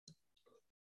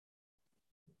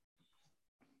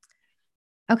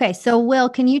Okay. So, Will,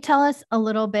 can you tell us a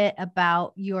little bit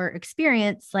about your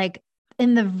experience, like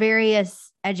in the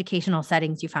various educational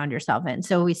settings you found yourself in?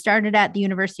 So, we started at the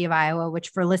University of Iowa, which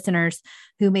for listeners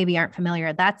who maybe aren't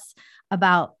familiar, that's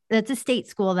a state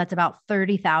school that's about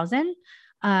 30,000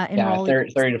 Yeah, enrolled.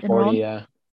 30 to 40. Enrolled. Yeah.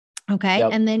 Okay. Yep.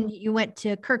 And then you went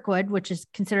to Kirkwood, which is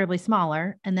considerably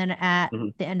smaller. And then at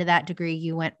Mhm. the end of that degree,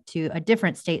 you went to a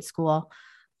different state school,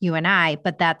 UNI,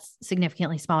 but that's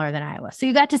significantly smaller than Iowa. So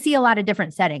you got to see a lot of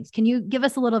different settings. Can you give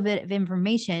us a little bit of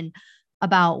information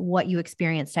about what you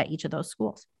experienced at each of those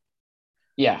schools?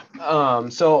 Yeah.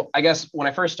 So I guess when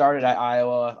I first started at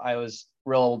Iowa, I was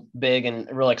real big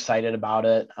and real excited about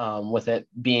it, with it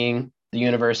being the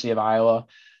University of Iowa.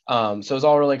 So it was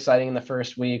all really exciting in the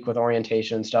first week with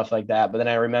orientation and stuff like that. But then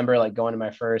I remember like going to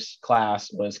my first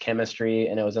class was chemistry,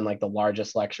 and it was in like the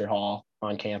largest lecture hall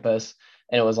on campus,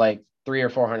 and it was like 300 or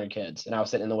 400 kids, and I was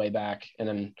sitting in the way back, and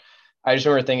then I just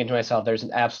remember thinking to myself, "There's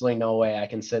absolutely no way I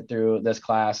can sit through this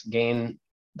class, gain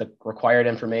the required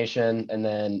information, and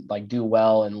then like do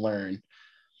well and learn."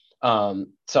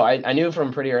 So I knew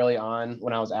from pretty early on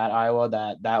when I was at Iowa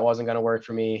that that wasn't going to work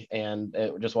for me, and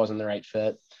it just wasn't the right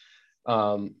fit.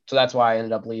 So that's why I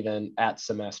ended up leaving at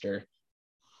semester.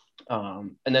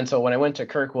 And then so when I went to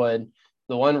Kirkwood,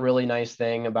 the one really nice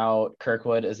thing about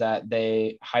Kirkwood is that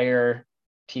they hire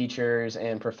teachers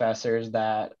and professors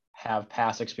that have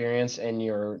past experience in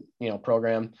your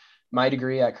program. My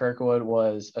degree at Kirkwood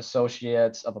was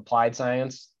Associates of Applied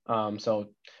Science. So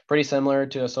pretty similar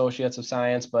to Associates of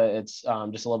Science, but it's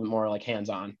just a little bit more like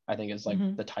hands-on, I think is like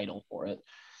Mm-hmm. the title for it.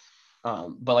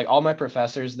 But like all my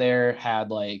professors there had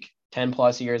like 10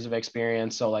 plus years of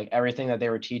experience. So like everything that they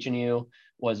were teaching you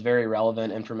was very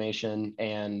relevant information.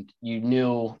 And you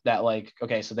knew that like,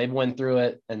 okay, so they've went through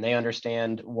it and they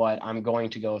understand what I'm going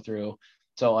to go through.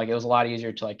 So like it was a lot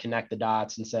easier to like connect the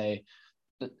dots and say,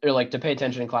 or like to pay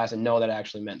attention in class and know that it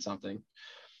actually meant something.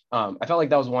 I felt like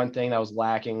that was one thing that was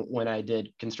lacking when I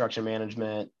did construction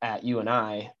management at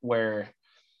UNI, where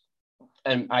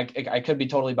and I could be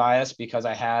totally biased because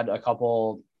I had a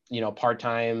couple,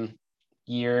 part-time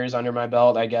years under my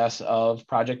belt, I guess, of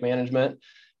project management.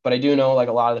 But I do know like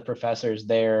a lot of the professors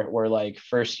there were like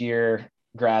first year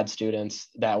grad students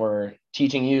that were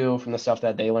teaching you from the stuff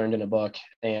that they learned in a book.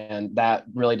 And that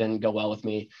really didn't go well with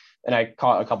me. And I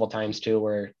caught a couple times too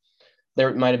where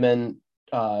there might have been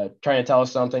trying to tell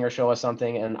us something or show us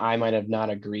something, and I might have not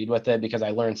agreed with it because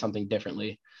I learned something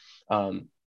differently. Um,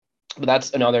 but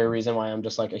that's another reason why I'm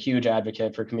just like a huge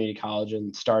advocate for community college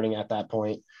and starting at that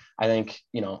point. I think,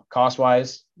 cost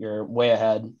wise, you're way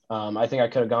ahead. I think I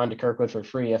could have gone to Kirkwood for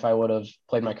free if I would have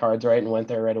played my cards right and went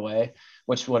there right away,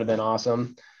 which would have been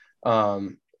awesome.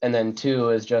 And then two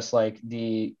is just like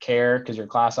the care, because your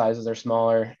class sizes are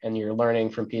smaller and you're learning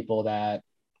from people that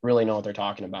really know what they're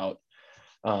talking about.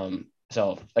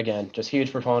 So again, just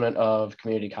huge proponent of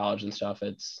community college and stuff.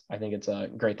 I think it's a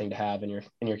great thing to have in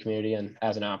your community and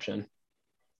as an option.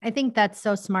 I think that's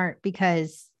so smart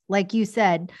because, like you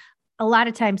said, a lot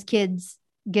of times kids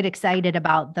get excited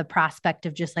about the prospect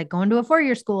of just like going to a 4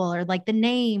 year school or like the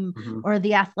name Mm-hmm. or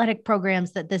the athletic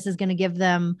programs that this is going to give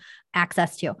them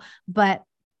access to. But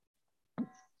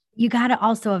you got to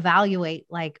also evaluate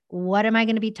like what am I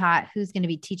going to be taught, who's going to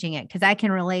be teaching it, because I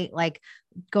can relate like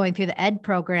going through the ed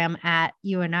program at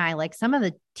UNI, like some of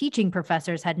the teaching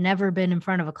professors had never been in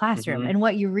front of a classroom, Mm-hmm. and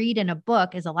what you read in a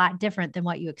book is a lot different than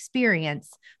what you experience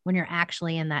when you're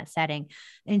actually in that setting.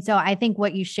 And so I think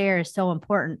what you share is so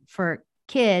important for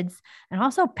kids and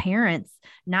also parents,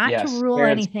 not to Yes, rule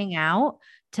parents. anything out,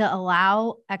 to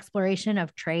allow exploration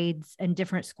of trades and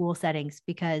different school settings,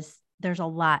 because there's a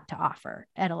lot to offer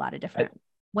at a lot of I, different I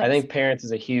ways. think parents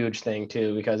is a huge thing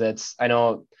too, because I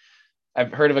know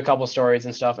I've heard of a couple stories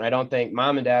and stuff, and I don't think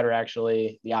mom and dad are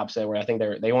actually the opposite, where I think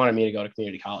they wanted me to go to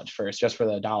community college first just for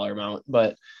the dollar amount.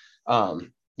 But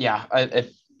yeah,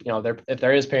 if if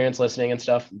there is parents listening and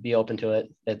stuff, be open to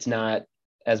it. It's not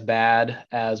as bad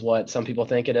as what some people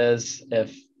think it is.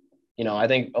 If I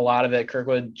think a lot of it,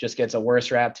 Kirkwood just gets a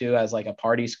worse rap too as like a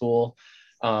party school.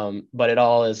 But it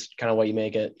all is kind of what you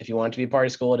make it. If you want it to be a party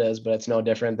school, it is, but it's no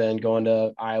different than going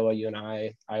to Iowa,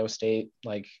 UNI, Iowa State.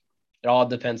 Like it all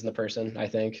depends on the person, I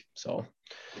think. So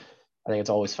I think it's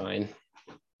always fine.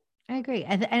 I agree.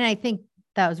 And I think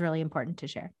that was really important to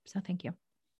share. So thank you.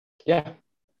 Yeah.